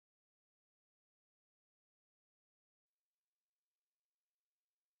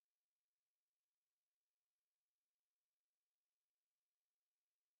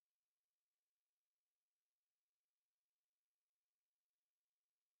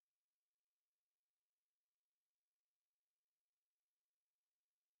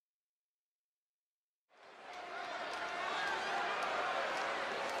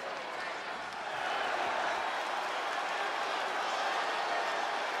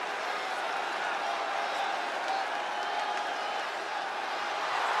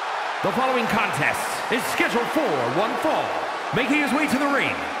The following contest is scheduled for one fall. Making his way to the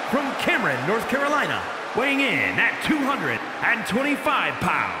ring from Cameron, North Carolina, weighing in at 225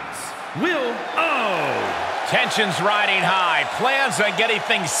 pounds, Will O. Tension's riding high. Plans on getting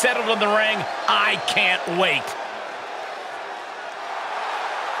things settled in the ring. I can't wait.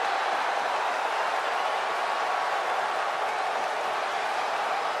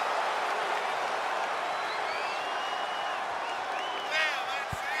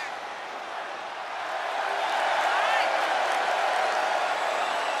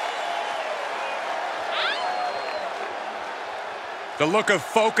 The look of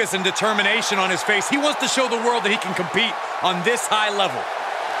focus and determination on his face. He wants to show the world that he can compete on this high level.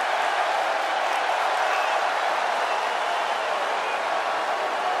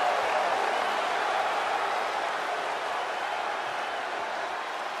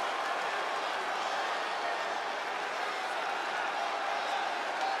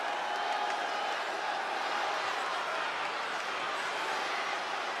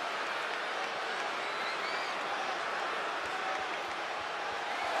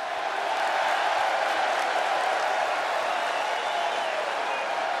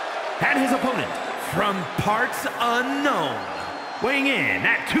 And his opponent, from parts unknown, weighing in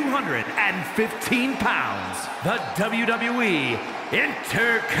at 215 pounds, the WWE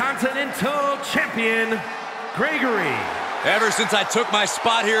Intercontinental Champion, Gregory. Ever since I took my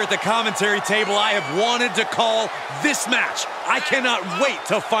spot here at the commentary table, I have wanted to call this match. I cannot wait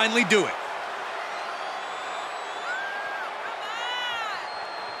to finally do it.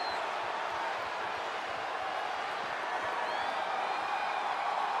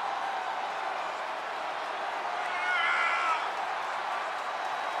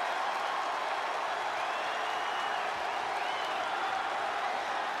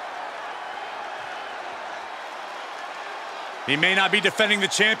 He may not be defending the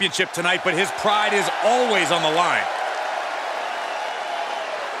championship tonight, but his pride is always on the line.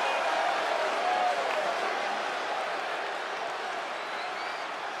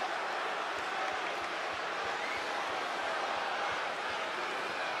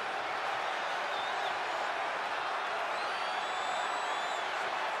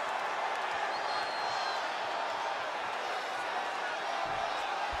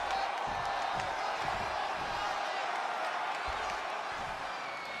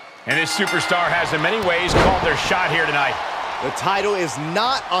 And this superstar has in many ways called their shot here tonight. The title is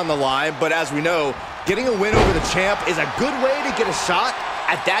not on the line, but as we know, getting a win over the champ is a good way to get a shot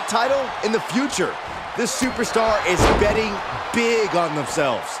at that title in the future. This superstar is betting big on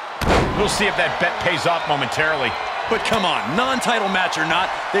themselves. We'll see if that bet pays off momentarily. But come on, non-title match or not,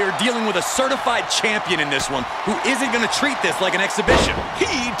 they are dealing with a certified champion in this one who isn't going to treat this like an exhibition.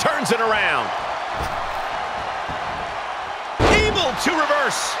 He turns it around. Able to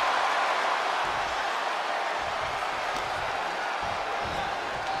reverse.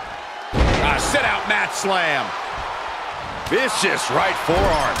 Sit-out mat slam. Vicious right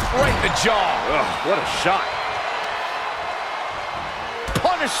forearm. Right in the jaw. Ugh, what a shot.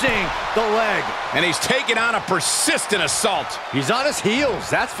 Punishing the leg. And he's taking on a persistent assault. He's on his heels,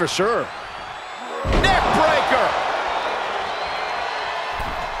 that's for sure. Neck breaker.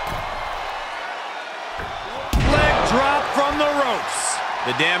 Leg drop from the ropes.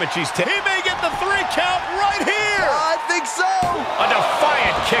 The damage he's taking. He may get the 3 count right here. I think so. A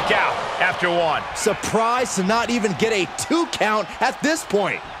defiant kick out after 1. Surprised to not even get a 2 count at this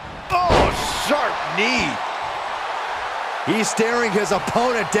point. Oh, sharp knee. He's staring his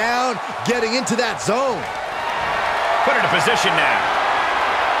opponent down, getting into that zone. Put it in position now.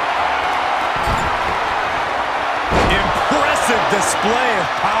 Impressive display of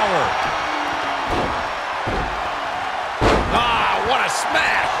power. What a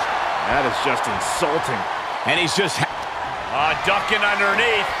smash! That is just insulting. And he's just ducking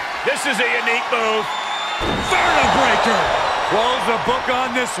underneath. This is a unique move. Vertebreaker. Close the book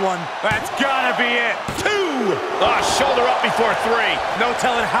on this one. That's gotta be it. 2. Shoulder up before 3. No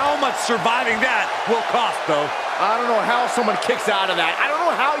telling how much surviving that will cost, though. I don't know how someone kicks out of that. I don't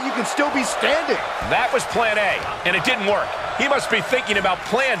know how you can still be standing. That was plan A, and it didn't work. He must be thinking about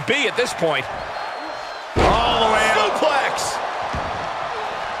plan B at this point. All the way up. Suplex.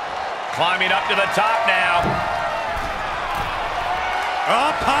 Climbing up to the top now.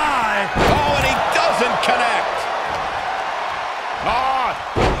 Up high. Oh, and he doesn't connect.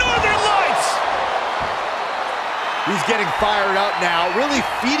 Northern Lights. He's getting fired up now, really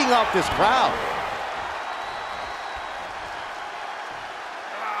feeding off this crowd.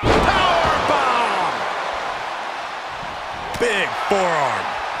 Powerbomb. Big forearm.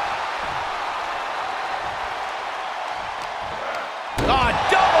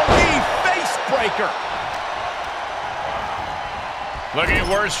 Double knee breaker. Looking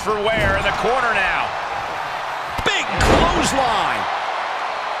worse for wear in the corner now. Big clothesline.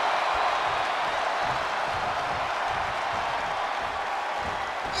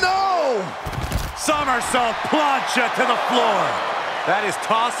 No! Somersault plancha to the floor. That is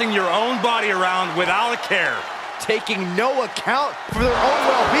tossing your own body around without a care. Taking no account for their own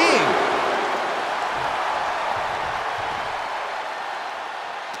well-being.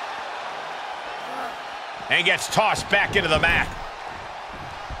 And gets tossed back into the mat.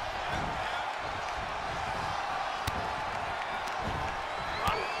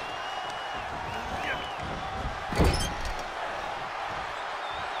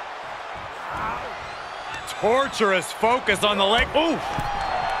 Torturous focus on the leg. Ooh!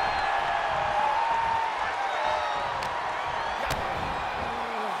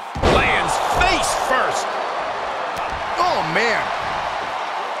 Lands face first. Oh, man.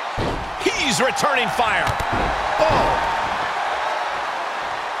 He's returning fire. Oh.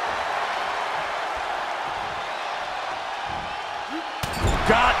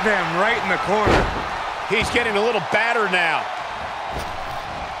 Got them right in the corner. He's getting a little battered now.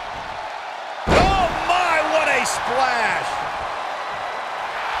 Splash!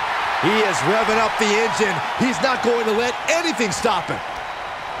 He is revving up the engine. He's not going to let anything stop him.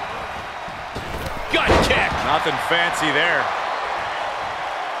 Gut kick. Nothing fancy there.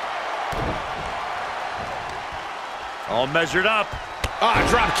 All measured up. Ah,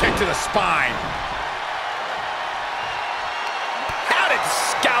 drop kick to the spine. Had it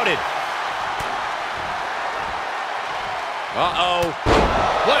scouted. Uh-oh.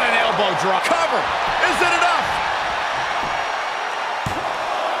 What an elbow drop. Cover. Is it enough?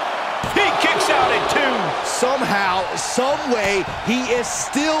 He kicks out at 2. Somehow, some way, he is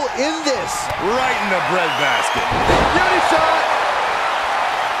still in this. Right in the breadbasket. Beauty shot!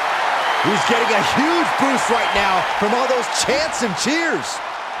 He's getting a huge boost right now from all those chants and cheers.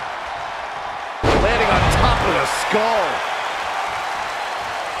 Landing on top of the skull.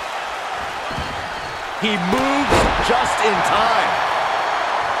 He moves just in time.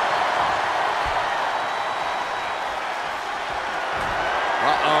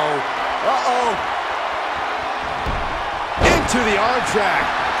 Uh-oh. Uh-oh. Into the arm drag.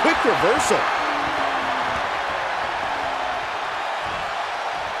 Quick reversal.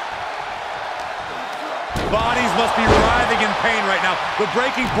 Bodies must be writhing in pain right now. The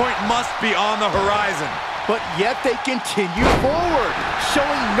breaking point must be on the horizon. But yet they continue forward,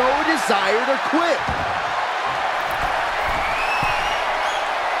 showing no desire to quit.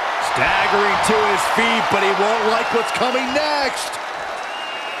 Staggering to his feet, but he won't like what's coming next.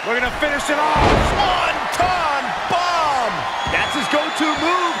 Looking to finish it off. Swanton bomb! That's his go-to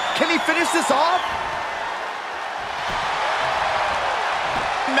move. Can he finish this off?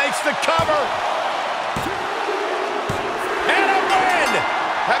 Makes the cover. And a win!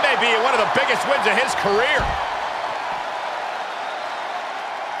 That may be one of the biggest wins of his career.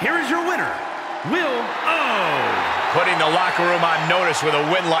 Here is your winner, Will O. Putting the locker room on notice with a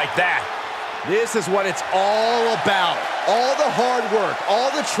win like that. This is what it's all about. All the hard work, all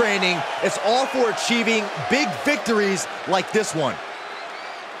the training, it's all for achieving big victories like this one.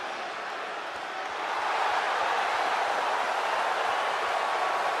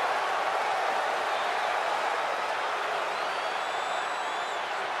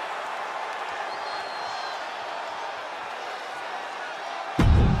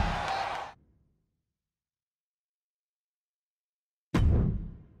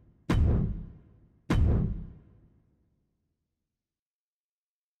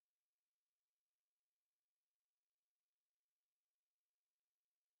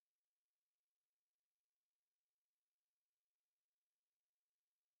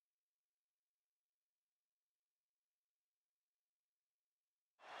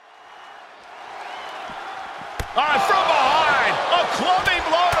 From behind, a clubbing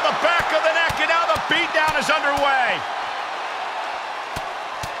blow to the back of the neck, and now the beatdown is underway.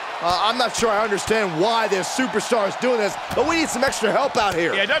 I'm not sure I understand why this superstar is doing this, but we need some extra help out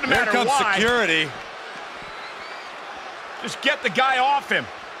here. Yeah, it doesn't Here matter comes why. security. Just get the guy off him.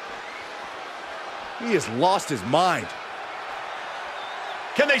 He has lost his mind.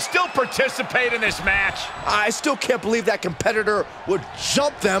 Can they still participate in this match? I still can't believe that competitor would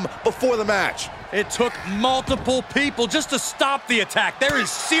jump them before the match. It took multiple people just to stop the attack. There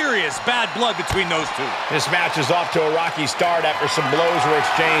is serious bad blood between those two. This match is off to a rocky start after some blows were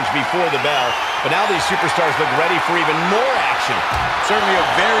exchanged before the bell. But now these superstars look ready for even more action. Certainly a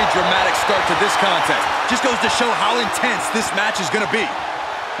very dramatic start to this contest. Just goes to show how intense this match is going to be.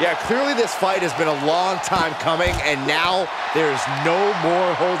 Yeah, clearly this fight has been a long time coming, and now there's no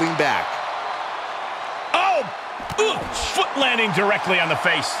more holding back. Foot landing directly on the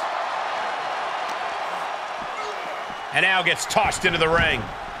face. And now gets tossed into the ring.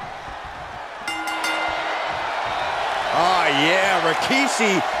 Oh, yeah,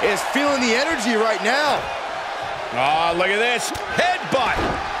 Rikishi is feeling the energy right now. Oh, look at this. Headbutt.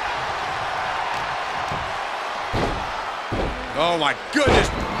 Oh, my goodness.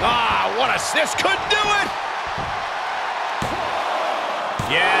 Ah, this could do it.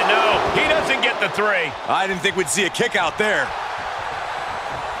 Yeah, no, he doesn't get the 3. I didn't think we'd see a kick out there.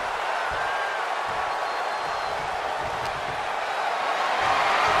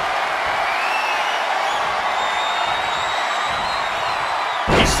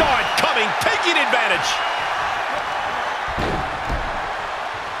 He saw it coming, taking advantage.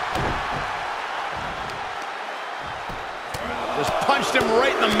 Just punched him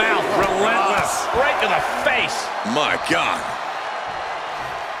right in the mouth. Relentless. Right to the face. My God.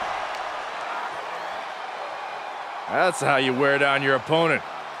 That's how you wear down your opponent.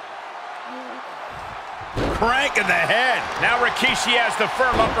 Crank in the head. Now Rikishi has the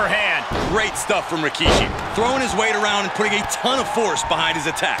firm upper hand. Great stuff from Rikishi. Throwing his weight around and putting a ton of force behind his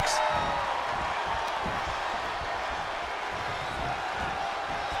attacks.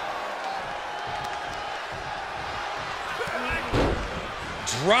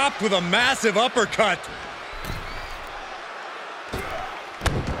 Dropped with a massive uppercut.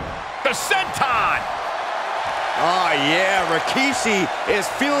 The senton. Oh, yeah, Rikishi is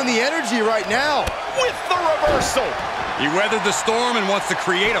feeling the energy right now. With the reversal. He weathered the storm and wants to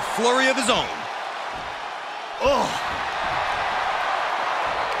create a flurry of his own. Oh.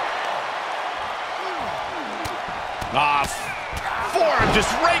 Forearm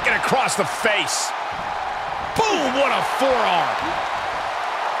just raking across the face. Boom, what a forearm.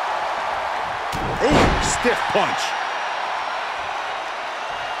 Ooh, stiff punch.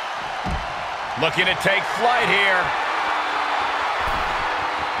 Looking to take flight here.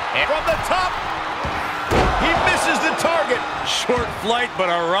 And from the top, he misses the target. Short flight, but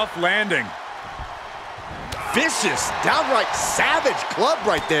a rough landing. Vicious, downright savage club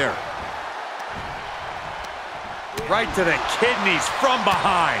right there. Right to the kidneys from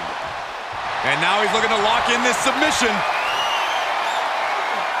behind. And now he's looking to lock in this submission.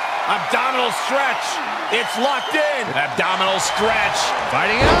 Abdominal stretch. It's locked in. Abdominal stretch.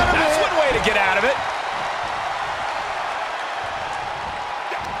 Fighting out of it. That's one way to get out of it.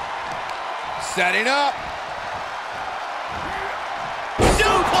 Setting up.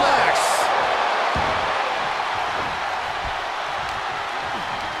 Suplex.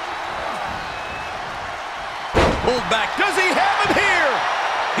 Pulled back. Does he have him here?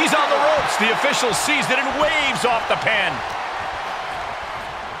 He's on the ropes. The official sees it and waves off the pen.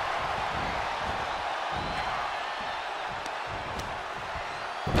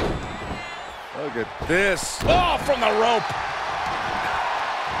 Look at this. Oh, from the rope.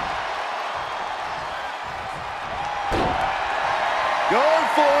 Going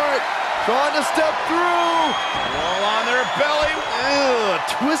for it. Trying to step through. All on their belly. Ugh,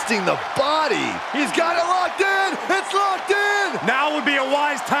 twisting the body. He's got it locked in. It's locked in. Now would be a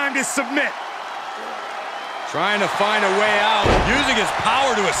wise time to submit. Trying to find a way out, using his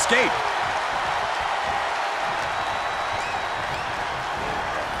power to escape.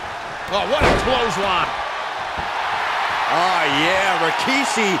 Oh, what a clothesline. Oh, yeah,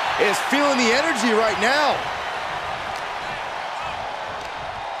 Rikishi is feeling the energy right now.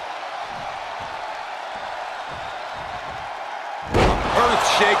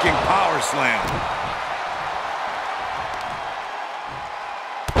 Earth-shaking power slam.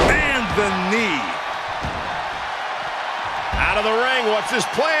 And the knee. Out of the ring, what's his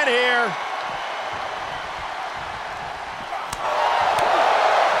plan here?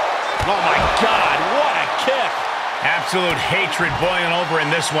 Oh my God, what a kick. Absolute hatred boiling over in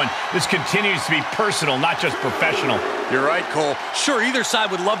this one. This continues to be personal, not just professional. You're right, Cole. Sure, either side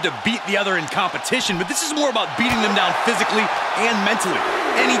would love to beat the other in competition, but this is more about beating them down physically and mentally.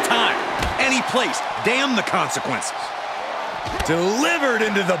 Anytime, any place, damn the consequences. Delivered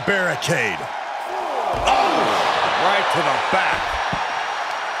into the barricade. Oh, right to the back.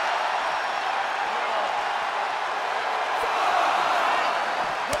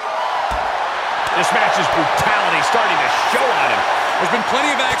 This match's brutality starting to show on him. There's been plenty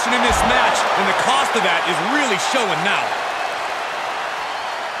of action in this match, and the cost of that is really showing now.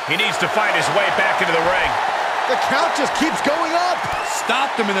 He needs to find his way back into the ring. The count just keeps going up.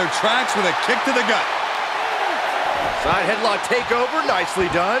 Stopped them in their tracks with a kick to the gut. Side headlock takeover, nicely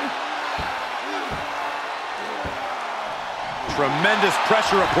done. Tremendous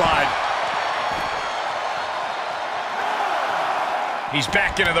pressure applied. He's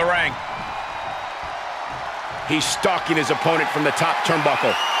back into the ring. He's stalking his opponent from the top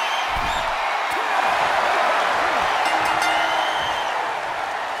turnbuckle.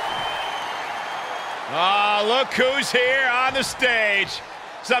 Oh, look who's here on the stage.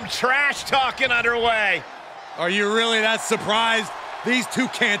 Some trash talking underway. Are you really that surprised? These two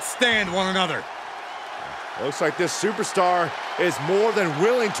can't stand one another. Looks like this superstar is more than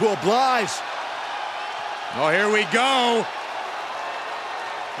willing to oblige. Oh, here we go.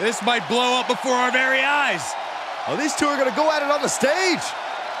 This might blow up before our very eyes. Oh, these two are going to go at it on the stage.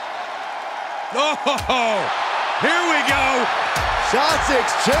 Oh, here we go. Shots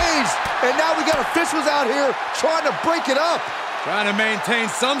exchanged, and now we got officials out here trying to break it up. Trying to maintain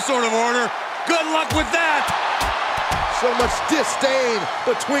some sort of order. Good luck with that. So much disdain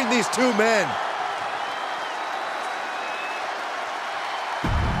between these two men.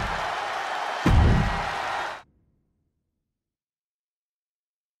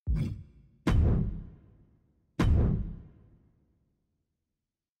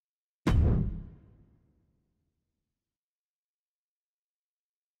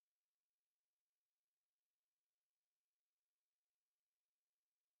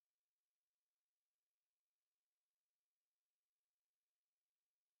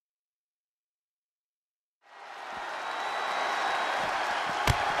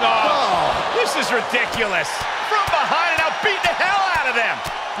 Oh, this is ridiculous. From behind and now beat the hell out of them.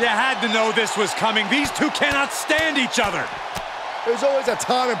 You had to know this was coming. These two cannot stand each other. There's always a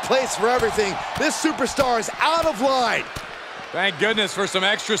time and place for everything. This superstar is out of line. Thank goodness for some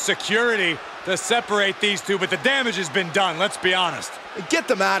extra security to separate these two, but the damage has been done, let's be honest. Get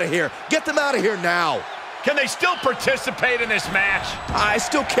them out of here. Get them out of here now. Can they still participate in this match? I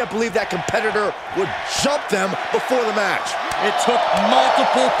still can't believe that competitor would jump them before the match. It took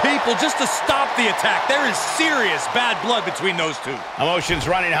multiple people just to stop the attack. There is serious bad blood between those two. Emotions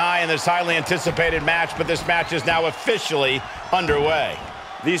running high in this highly anticipated match, but this match is now officially underway.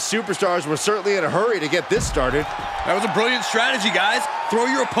 These superstars were certainly in a hurry to get this started. That was a brilliant strategy, guys. Throw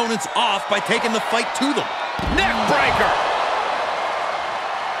your opponents off by taking the fight to them. Neck breaker!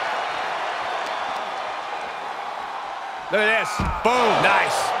 Look at this. Boom.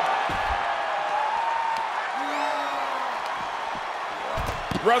 Nice.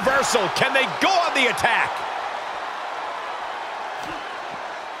 Reversal. Can they go on the attack?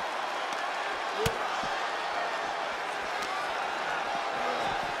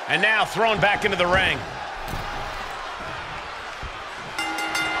 And now thrown back into the ring.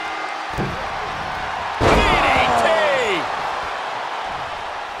 DDT!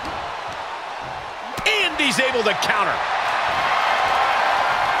 And he's able to counter.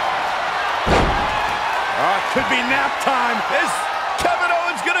 Could be nap time. Is Kevin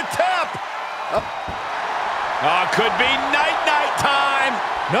Owens gonna tap? Could be night-night time.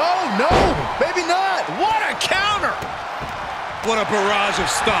 No, maybe not. What a counter! What a barrage of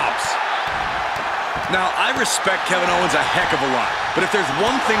stomps. Now, I respect Kevin Owens a heck of a lot, but if there's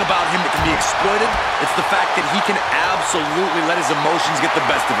one thing about him that can be exploited, it's the fact that he can absolutely let his emotions get the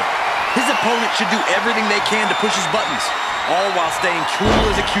best of him. His opponent should do everything they can to push his buttons, all while staying cool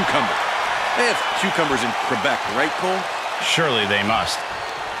as a cucumber. They have cucumbers in Quebec, right, Cole? Surely they must.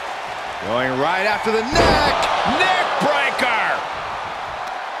 Going right after the neck. Neck breaker!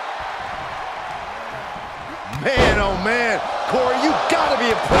 Man, oh man. Corey, you gotta be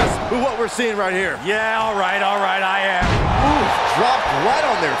impressed with what we're seeing right here. Yeah, all right, I am. Ooh, dropped right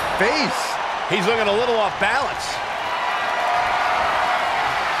on their face. He's looking a little off balance.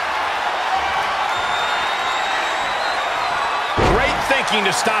 Great thinking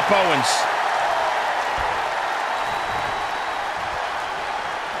to stop Owens.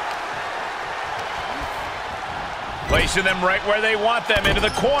 Placing them right where they want them, into the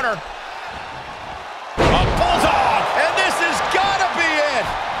corner. A bulldog, and this has gotta be it.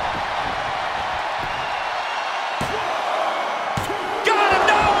 Got him,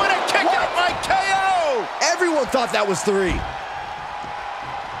 no, and a kick out by KO. Everyone thought that was 3.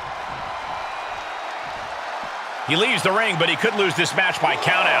 He leaves the ring, but he could lose this match by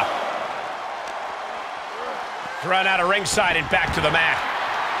countout. Thrown out of ringside and back to the mat.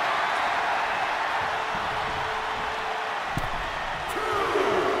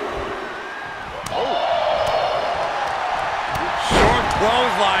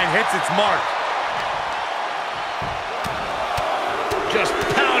 Clothesline hits its mark. Just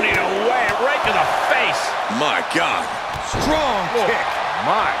pounding away right to the face. My God. Strong kick.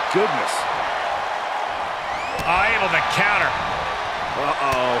 My goodness. Able to counter.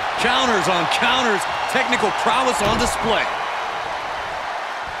 Uh-oh. Counters on counters. Technical prowess on display.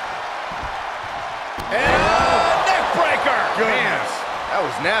 And neck breaker. Goodness. That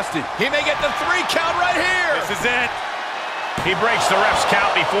was nasty. He may get the 3 count right here. This is it. He breaks the ref's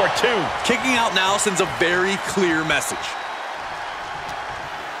count before 2. Kicking out now sends a very clear message.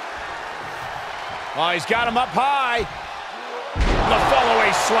 Oh, he's got him up high. The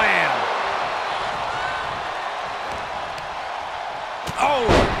fallaway slam. Oh.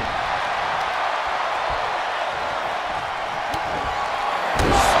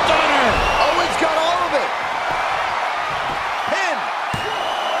 Stunner. Owens got all of it. Pin.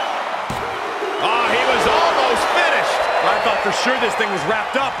 Oh, he was almost finished. I thought for sure this thing was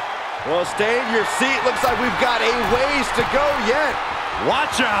wrapped up. Well, stay in your seat. Looks like we've got a ways to go yet.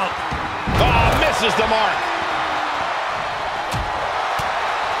 Watch out. Oh, misses the mark.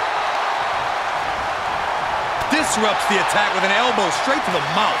 Disrupts the attack with an elbow straight to the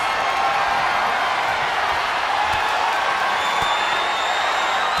mouth.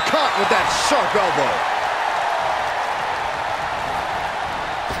 Caught with that sharp elbow.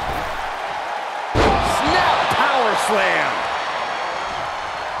 Snap power slam.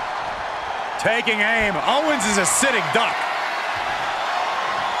 Taking aim. Owens is a sitting duck.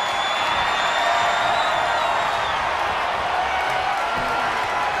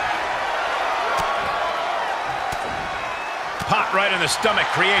 Pot right in the stomach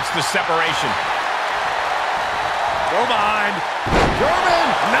creates the separation. Go behind. German.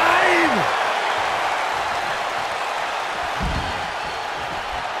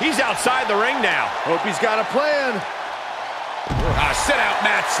 9. He's outside the ring now. Hope he's got a plan. Sit-out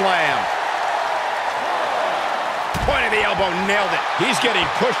mat slam. Point of the elbow, nailed it. He's getting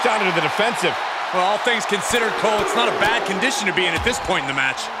pushed onto the defensive. Well, all things considered, Cole, it's not a bad condition to be in at this point in the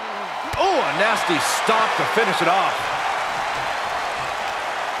match. Oh, a nasty stop to finish it off.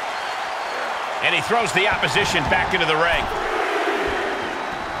 And he throws the opposition back into the ring.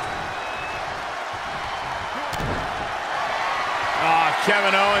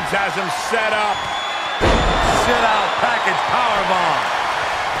 Kevin Owens has him set up. Sit-out package powerbomb.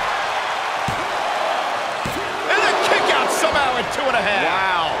 And a kick out somehow at 2.5.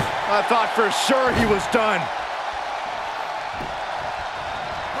 Wow. I thought for sure he was done.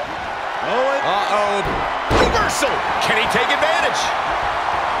 Owens. Uh-oh. Reversal. Can he take advantage?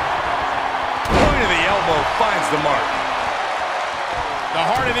 Point of the elbow finds the mark. The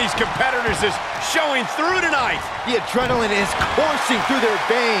heart of these competitors is showing through tonight. The adrenaline is coursing through their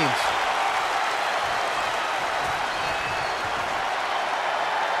veins.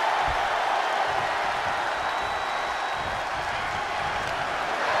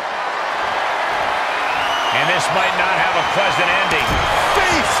 And this might not have a pleasant ending.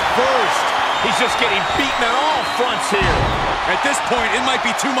 Face first. He's just getting beaten on all fronts here. At this point, it might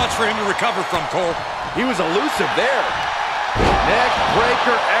be too much for him to recover from, Cole. He was elusive there. Neck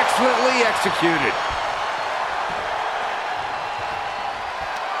breaker excellently executed.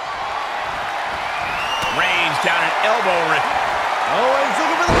 Rains down an elbow rip. Owens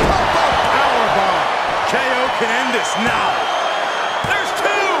looking for the pop-up powerbomb. KO can end this now. There's 2.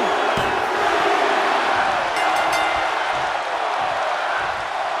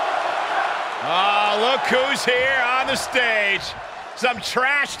 Oh, look who's here on the stage. Some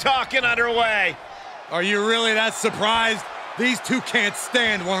trash talking underway. Are you really that surprised? These two can't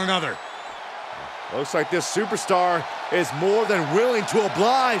stand one another. Looks like this superstar is more than willing to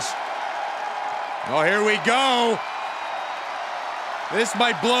oblige. Oh, here we go. This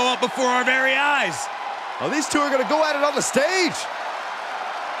might blow up before our very eyes. Oh, these two are going to go at it on the stage.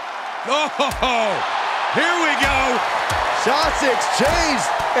 Oh, here we go. Shots exchanged,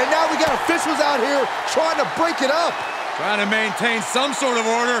 and now we got officials out here trying to break it up. Trying to maintain some sort of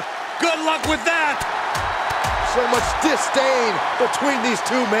order. Good luck with that. So much disdain between these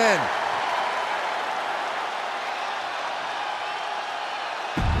two men.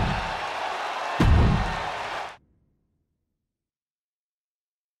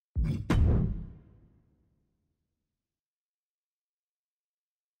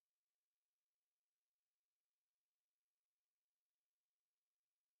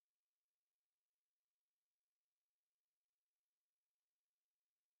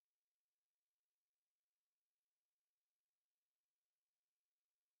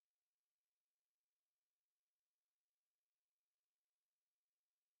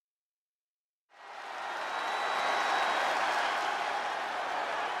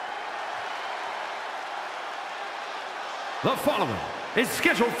 The following is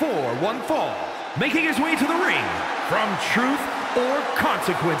scheduled for one fall, making his way to the ring from Truth or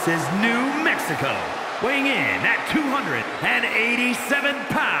Consequences, New Mexico, weighing in at 287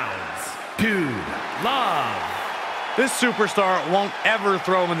 pounds, Dude Love. This superstar won't ever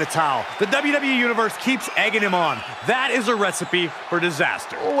throw him in the towel. The WWE Universe keeps egging him on. That is a recipe for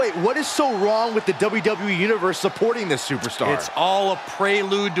disaster. Oh, wait, what is so wrong with the WWE Universe supporting this superstar? It's all a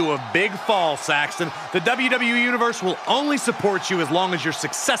prelude to a big fall, Saxton. The WWE Universe will only support you as long as you're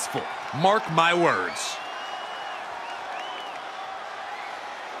successful. Mark my words.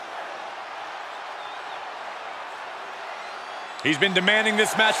 He's been demanding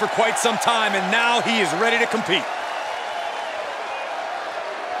this match for quite some time, and now he is ready to compete.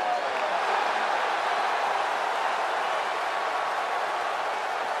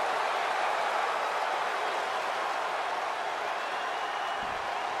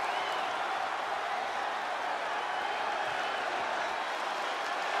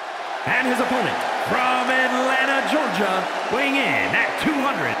 And his opponent from Atlanta, Georgia, weighing in at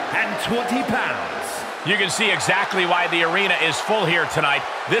 220 pounds. You can see exactly why the arena is full here tonight.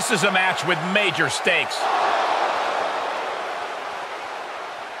 This is a match with major stakes.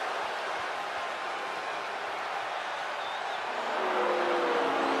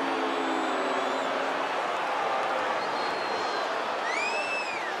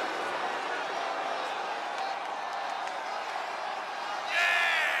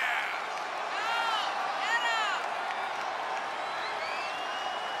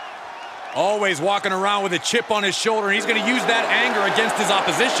 Always walking around with a chip on his shoulder, and he's going to use that anger against his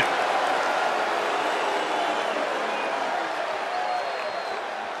opposition.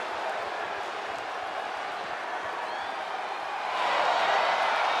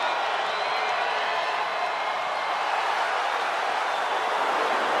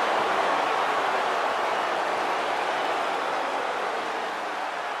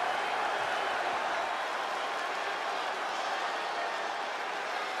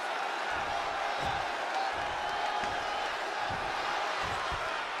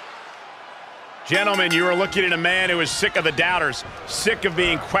 Gentlemen, you are looking at a man who is sick of the doubters, sick of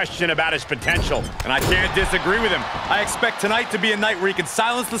being questioned about his potential. And I can't disagree with him. I expect tonight to be a night where he can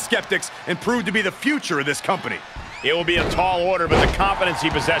silence the skeptics and prove to be the future of this company. It will be a tall order, but the confidence he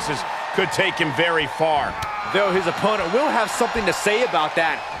possesses could take him very far. Though his opponent will have something to say about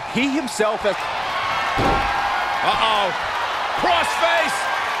that. He himself has... Uh-oh. Crossface.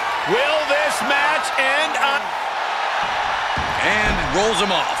 Will this match end on... And rolls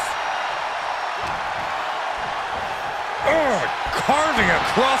him off. Carving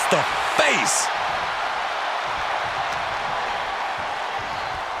across the face.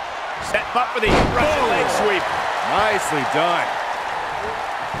 Set up for the Russian leg sweep. Nicely done.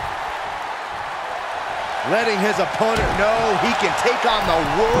 Letting his opponent know he can take on the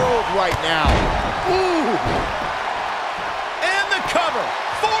world right now. Ooh! And the cover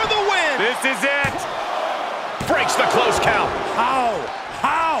for the win. This is it. Breaks the close count. How?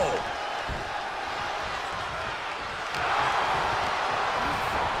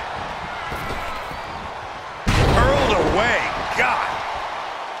 God.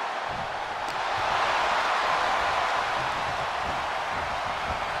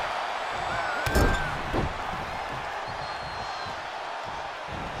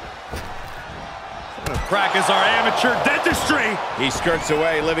 Practice our amateur dentistry. He skirts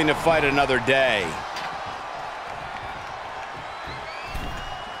away, living to fight another day.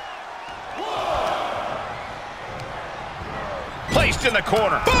 Placed in the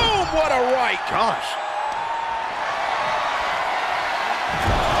corner. Boom! What a right. Gosh.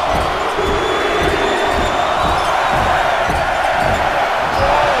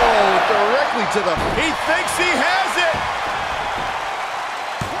 To the... He thinks he has it!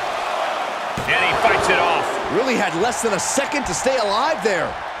 And he fights it off. Really had less than a second to stay alive there.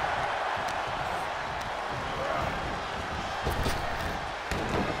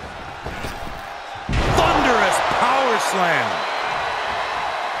 Thunderous power slam.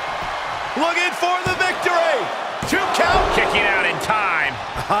 Looking for the victory! 2 count. Kicking out in time.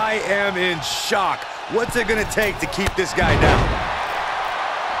 I am in shock. What's it gonna take to keep this guy down?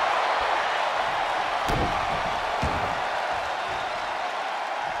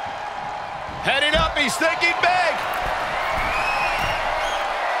 Heading up, he's thinking big.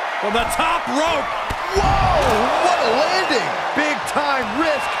 From the top rope. Whoa, what a landing. Big time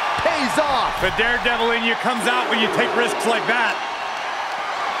risk pays off. The daredevil in you comes out when you take risks like that.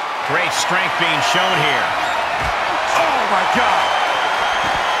 Great strength being shown here. Oh my God.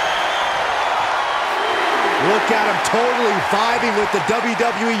 Look at him totally vibing with the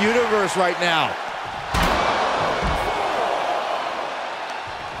WWE Universe right now.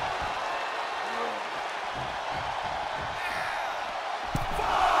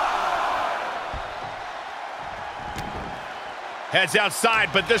 Heads outside,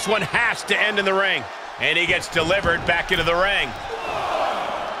 but this one has to end in the ring. And he gets delivered back into the ring.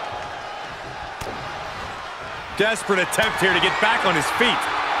 Desperate attempt here to get back on his feet.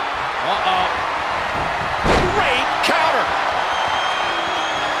 Uh-oh. Great counter.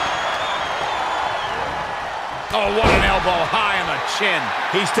 Oh, what an elbow high on the chin.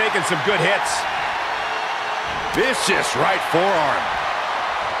 He's taking some good hits. Vicious right forearm.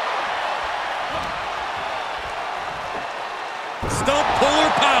 Stump puller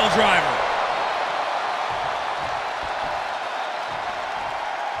pile driver.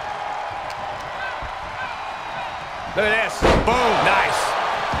 Look at this. Boom. Nice.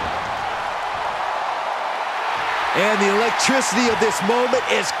 And the electricity of this moment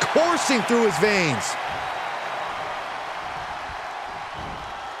is coursing through his veins.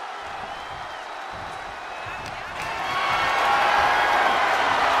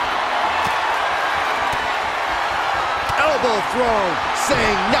 Elbow thrown,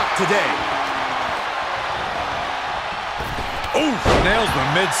 saying not today. Oof, nails the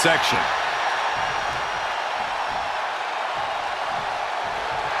midsection.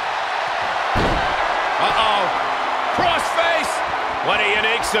 Uh-oh. Crossface. What a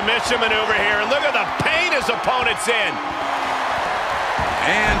unique submission maneuver here. And look at the pain his opponent's in.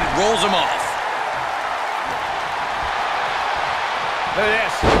 And rolls him off. Look at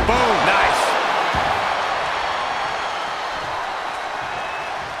this. Boom. Nice.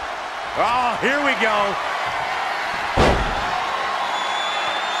 Oh, here we go.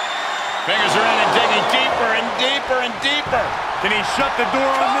 Fingers are in and digging deeper and deeper and deeper. Can he shut the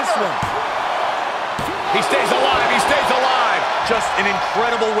door on this one? He stays alive. He stays alive. Just an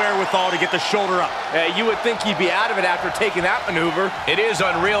incredible wherewithal to get the shoulder up. You would think he'd be out of it after taking that maneuver. It is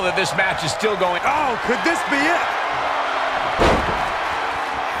unreal that this match is still going. Oh, could this be it?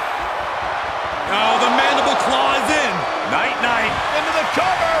 Oh, the mandible claw is in. Night-night. Into the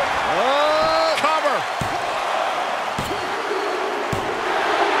cover. Cover.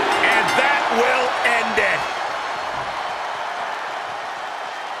 And that will end it.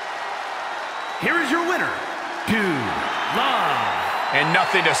 Here is your winner, Dude Love. And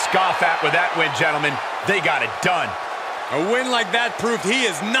nothing to scoff at with that win, gentlemen. They got it done. A win like that proved he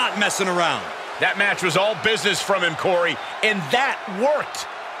is not messing around. That match was all business from him, Corey, and that worked.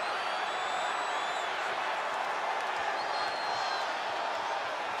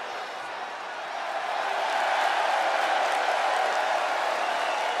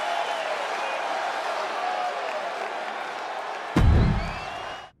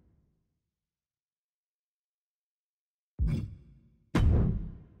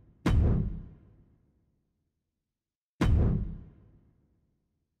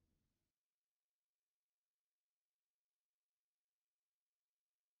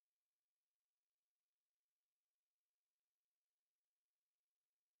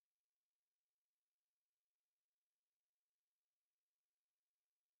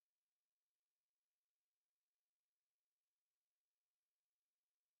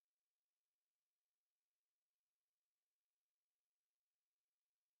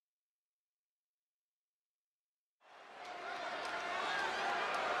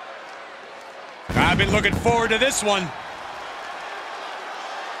 I've been looking forward to this one.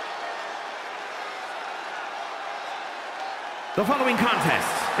 The following contest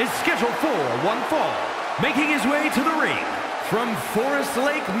is scheduled for one fall. Making his way to the ring from Forest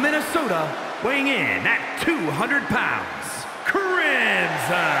Lake, Minnesota, weighing in at 200 pounds,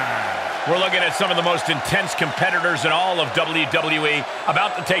 Crimson. We're looking at some of the most intense competitors in all of WWE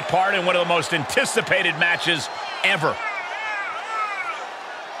about to take part in one of the most anticipated matches ever.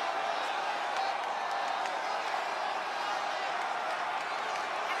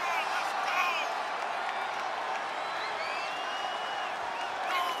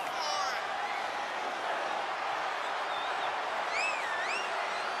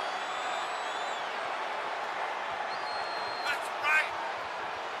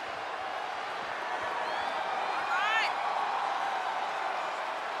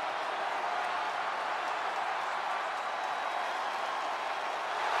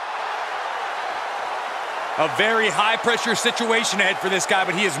 A very high-pressure situation ahead for this guy,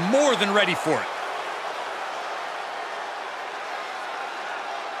 but he is more than ready for it.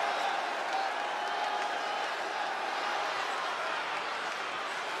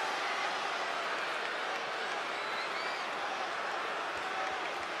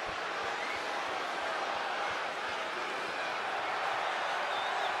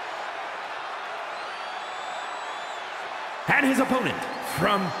 And his opponent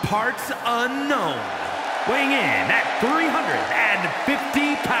from parts unknown, weighing in at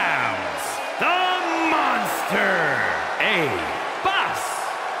 350 pounds, the Monster, A-Boss.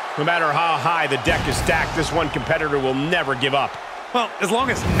 No matter how high the deck is stacked, this one competitor will never give up. Well, as long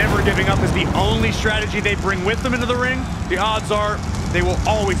as never giving up is the only strategy they bring with them into the ring, the odds are they will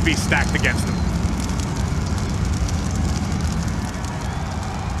always be stacked against them.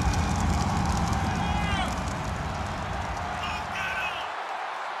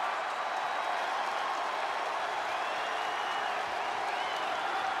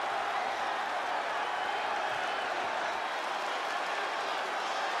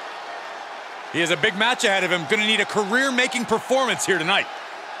 He has a big match ahead of him. Going to need a career-making performance here tonight.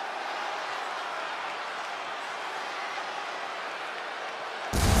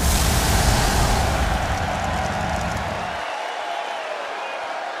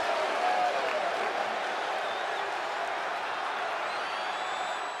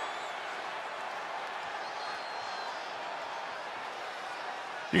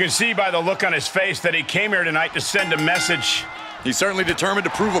 You can see by the look on his face that he came here tonight to send a message. He's certainly determined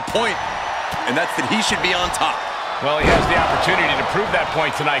to prove a point, and that's that he should be on top. Well, he has the opportunity to prove that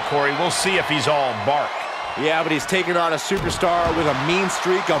point tonight, Corey. We'll see if he's all bark. Yeah, but he's taking on a superstar with a mean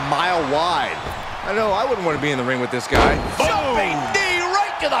streak a mile wide. I know, I wouldn't want to be in the ring with this guy. Jumping knee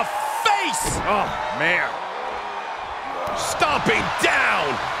right to the face! Oh, man. Stomping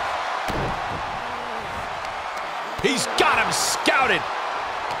down! He's got him scouted!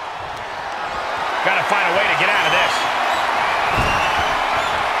 Gotta find a way to get out of this.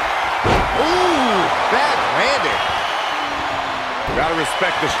 Ooh, bad landing. Gotta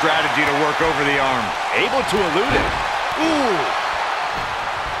respect the strategy to work over the arm. Able to elude it. Ooh.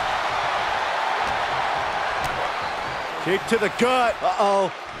 Kick to the gut.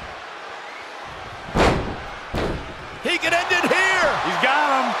 Uh-oh. He can end it here. He's got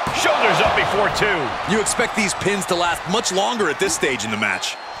him. Shoulders up before two. You expect these pins to last much longer at this stage in the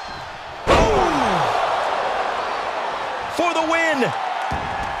match. For the win.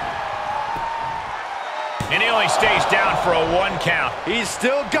 And he only stays down for a 1 count. He's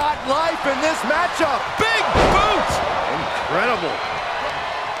still got life in this matchup. Big boot! Incredible.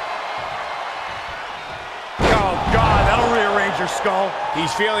 Oh, God, that'll rearrange your skull.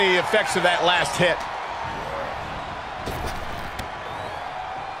 He's feeling the effects of that last hit.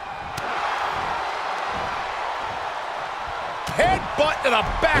 Headbutt to the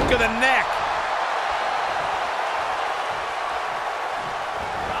back of the neck.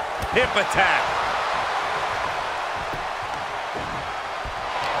 Hip attack.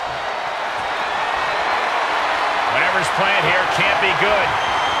 Whatever's playing here can't be good.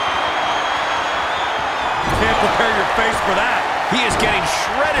 Can't prepare your face for that. He is getting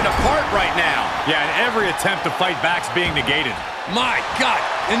shredded apart right now. Yeah, and every attempt to fight back's being negated. My God,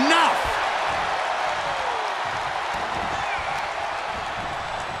 enough!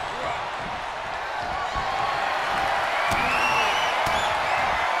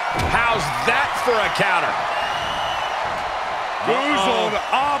 How's that for a counter? Boozled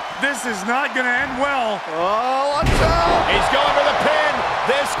up. This is not going to end well. Oh, watch out. He's going for the pin.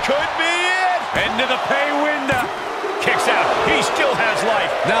 This could be it. Into the pay window. Kicks out. He still has life.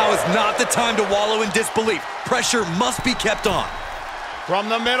 Now is not the time to wallow in disbelief. Pressure must be kept on. From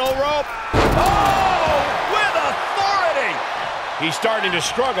the middle rope. Oh, with authority. He's starting to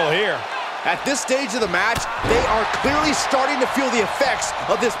struggle here. At this stage of the match, they are clearly starting to feel the effects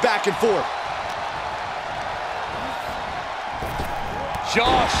of this back and forth.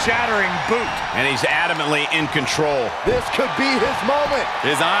 Jaw-shattering boot. And he's adamantly in control. This could be his moment.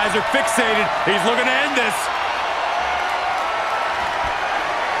 His eyes are fixated. He's looking to end this.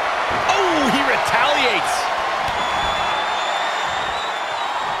 Oh, he retaliates.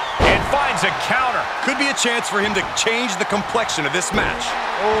 And finds a counter. Could be a chance for him to change the complexion of this match.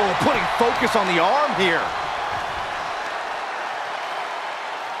 Oh, putting focus on the arm here.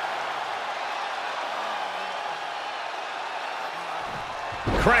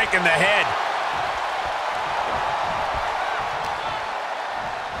 Cranking the head.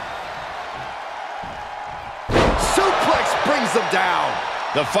 Suplex brings them down.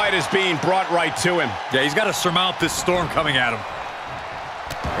 The fight is being brought right to him. Yeah, he's got to surmount this storm coming at him.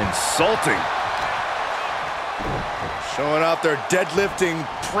 Insulting. Showing off their deadlifting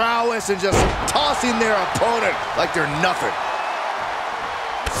prowess and just tossing their opponent like they're nothing.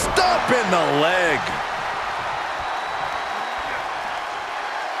 Stomp in the leg.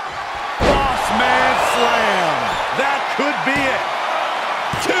 Boss man slam. That could be it.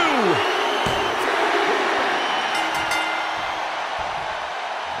 2.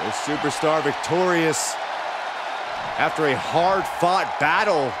 The superstar victorious after a hard-fought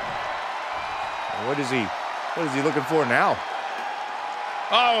battle. What is he looking for now?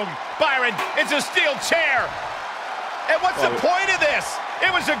 Oh, Byron, it's a steel chair. And what's the point of this?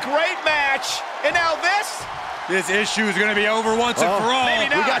 It was a great match, and now this? This issue is going to be over once and for all. Maybe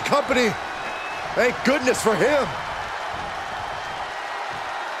not. We got company. Thank goodness for him.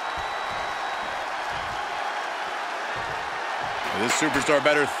 This superstar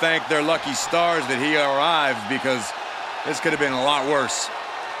better thank their lucky stars that he arrived, because this could have been a lot worse.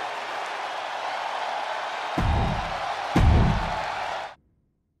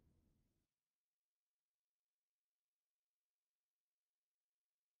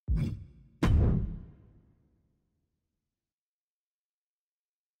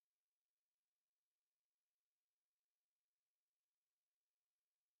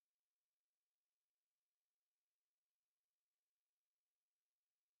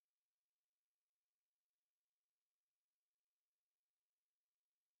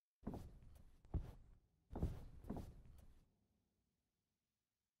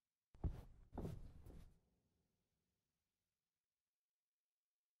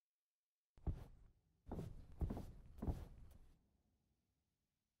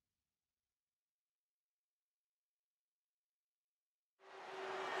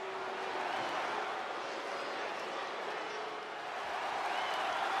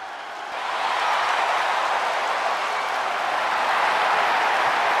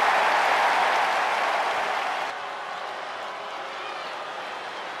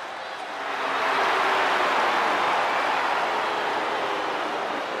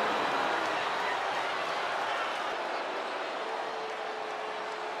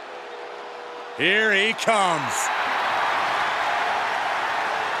 Here he comes.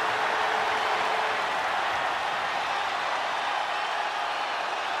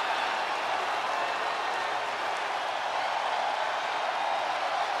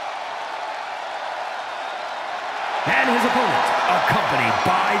 And his opponent, accompanied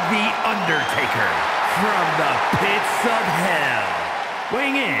by The Undertaker, from the pits of hell,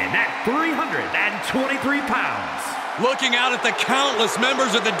 weighing in at 323 pounds. Looking out at the countless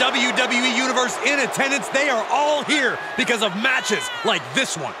members of the WWE Universe in attendance, they are all here because of matches like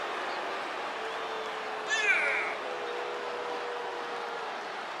this one.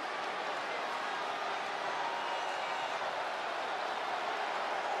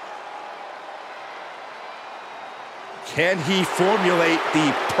 Can he formulate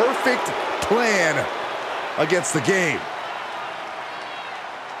the perfect plan against the game?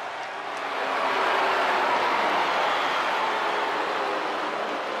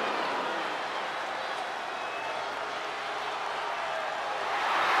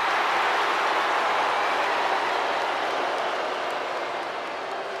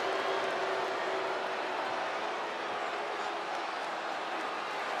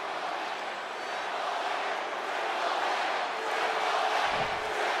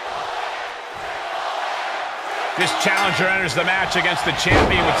 This challenger enters the match against the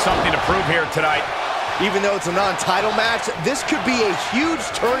champion with something to prove here tonight. Even though it's a non-title match, this could be a huge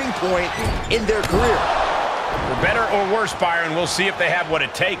turning point in their career. For better or worse, Byron, we'll see if they have what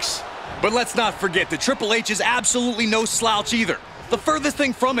it takes. But let's not forget that Triple H is absolutely no slouch either. The furthest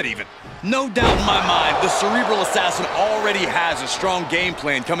thing from it, even. No doubt in my mind, the Cerebral Assassin already has a strong game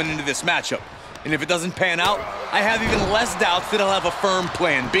plan coming into this matchup. And if it doesn't pan out, I have even less doubts that he'll have a firm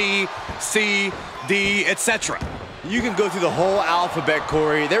plan B, C, D, etc. You can go through the whole alphabet,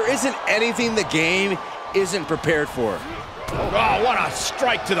 Corey. There isn't anything the game isn't prepared for. Oh, what a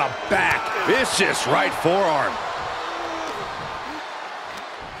strike to the back. Vicious right forearm.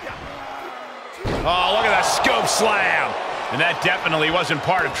 Oh, look at that scope slam. And that definitely wasn't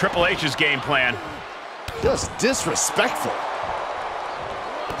part of Triple H's game plan. Just disrespectful.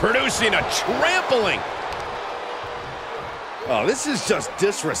 Producing a trampling. Oh, this is just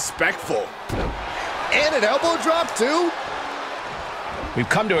disrespectful. And an elbow drop, too? We've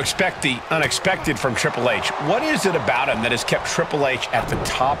come to expect the unexpected from Triple H. What is it about him that has kept Triple H at the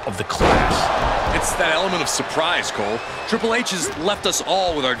top of the class? It's that element of surprise, Cole. Triple H has left us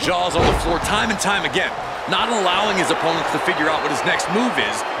all with our jaws on the floor time and time again. Not allowing his opponents to figure out what his next move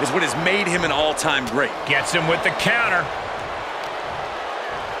is what has made him an all-time great. Gets him with the counter.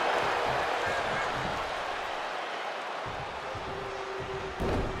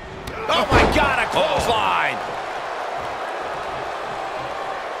 Oh my God, a clothesline!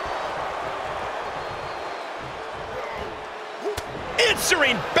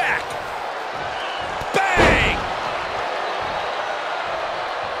 Answering back! Bang!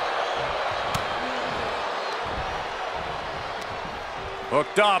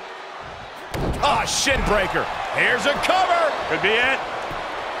 Hooked up. Ah, shin breaker. Here's a cover. Could be it.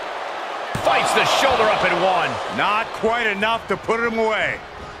 Fights the shoulder up in one. Not quite enough to put him away.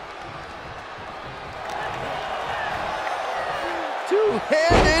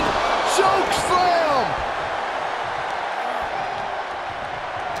 Two-handed choke slam.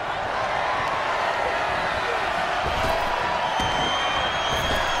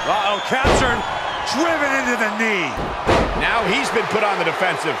 Uh-oh, captured, driven into the knee. Now he's been put on the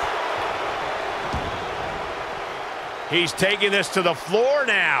defensive. He's taking this to the floor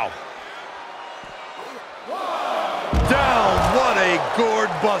now. Down, what a gourd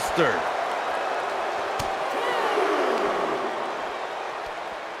buster.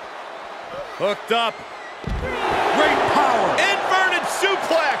 Hooked up. Great power. Inverted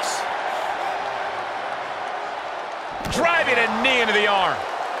suplex. Driving a knee into the arm.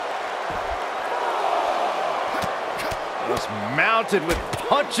 Just mounted with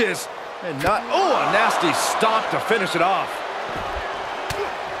punches and not, oh, a nasty stomp to finish it off.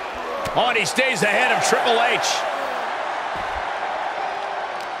 Oh, and he stays ahead of Triple H.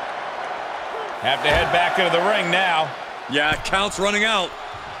 Have to head back into the ring now. Yeah, count's running out.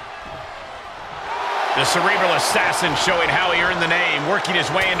 The cerebral assassin showing how he earned the name, working his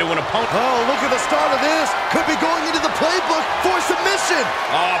way into an opponent. Oh, look at the start of this. Could be going into the playbook for submission.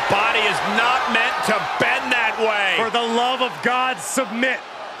 Oh, body is not meant to bend that way. For the love of God, submit.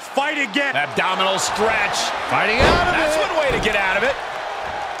 Fight again. Abdominal stretch. Fighting out of it. That's one way to get out of it.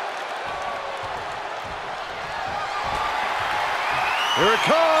 Here it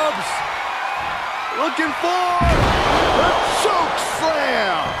comes. Looking for the choke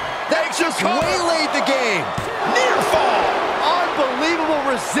slam. That just waylaid the game. Near fall. Unbelievable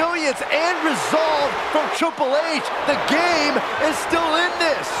resilience and resolve from Triple H. The game is still in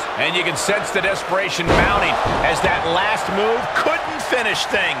this. And you can sense the desperation mounting as that last move couldn't finish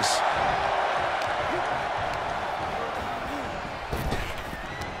things.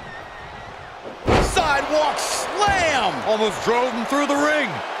 Sidewalk slam. Almost drove him through the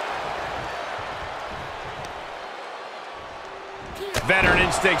ring. Veteran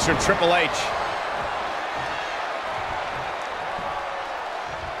instincts from Triple H.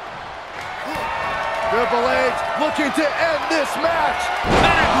 Triple H looking to end this match.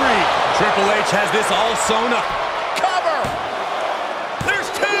 Pedigree. Triple H has this all sewn up. Cover. There's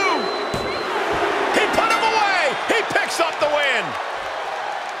two. He put him away. He picks up the win.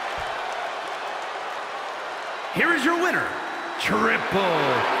 Here is your winner, Triple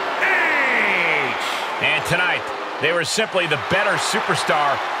H. And tonight, they were simply the better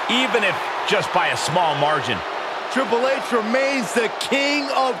superstar, even if just by a small margin. Triple H remains the King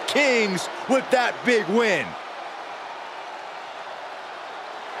of Kings with that big win.